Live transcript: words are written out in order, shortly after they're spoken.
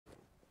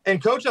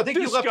And, Coach, I think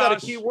you left out a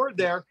Discuss. key word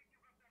there.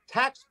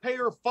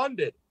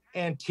 Taxpayer-funded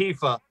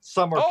Antifa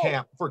summer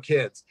camp for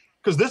kids,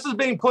 because this is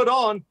being put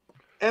on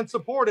and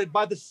supported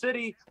by the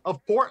city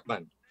of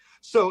Portland.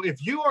 So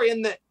if you are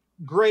in the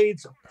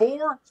grades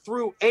 4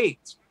 through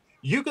 8,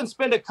 you can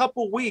spend a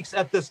couple weeks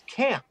at this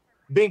camp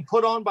being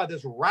put on by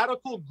this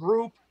radical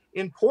group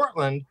in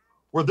Portland,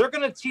 where they're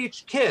going to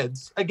teach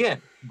kids,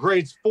 again,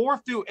 grades 4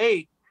 through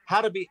 8,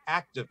 how to be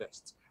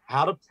activists,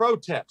 how to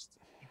protest.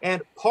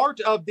 And part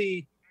of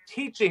the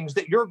teachings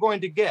that you're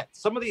going to get,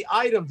 some of the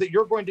items that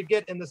you're going to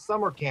get in the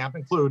summer camp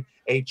include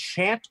a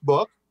chant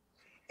book,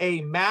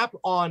 a map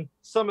on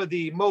some of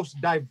the most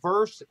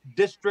diverse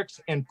districts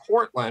in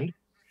Portland.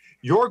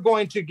 You're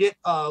going to get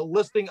a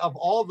listing of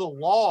all the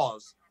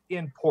laws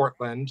in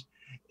Portland,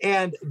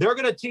 and they're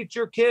going to teach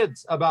your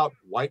kids about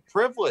white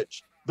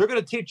privilege. They're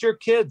going to teach your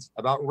kids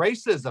about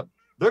racism.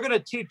 They're going to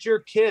teach your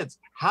kids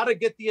how to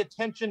get the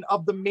attention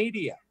of the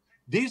media.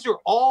 These are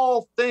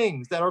all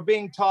things that are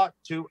being taught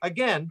to,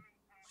 again,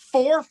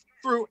 4th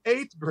through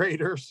 8th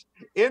graders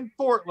in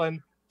Portland,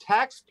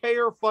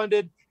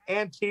 taxpayer-funded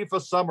Antifa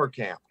summer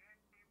camp.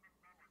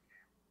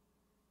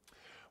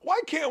 Why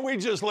can't we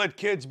just let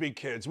kids be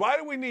kids? Why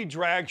do we need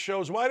drag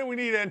shows? Why do we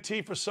need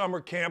Antifa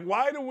summer camp?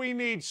 Why do we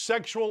need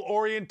sexual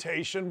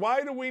orientation?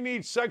 Why do we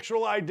need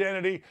sexual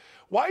identity?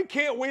 Why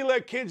can't we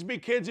let kids be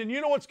kids? And you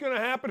know what's going to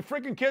happen?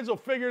 Freaking kids will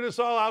figure this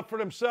all out for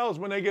themselves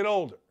when they get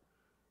older.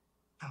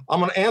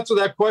 I'm going to answer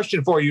that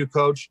question for you,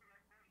 Coach.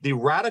 The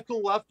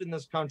radical left in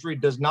this country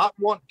does not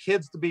want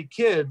kids to be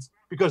kids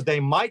because they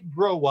might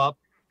grow up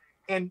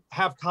and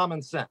have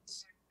common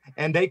sense.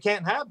 And they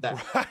can't have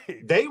that.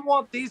 Right. They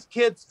want these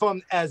kids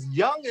from as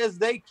young as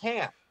they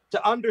can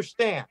to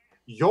understand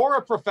you're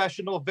a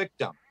professional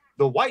victim.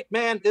 The white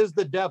man is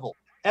the devil.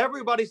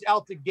 Everybody's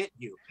out to get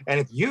you. And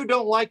if you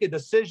don't like a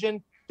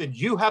decision, then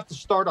you have to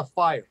start a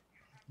fire.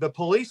 The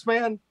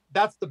policeman,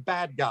 that's the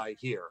bad guy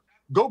here.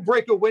 Go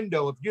break a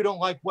window if you don't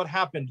like what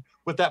happened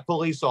with that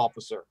police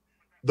officer.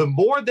 The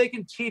more they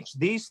can teach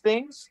these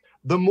things,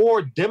 the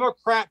more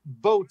Democrat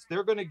votes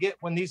they're going to get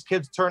when these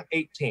kids turn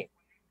 18.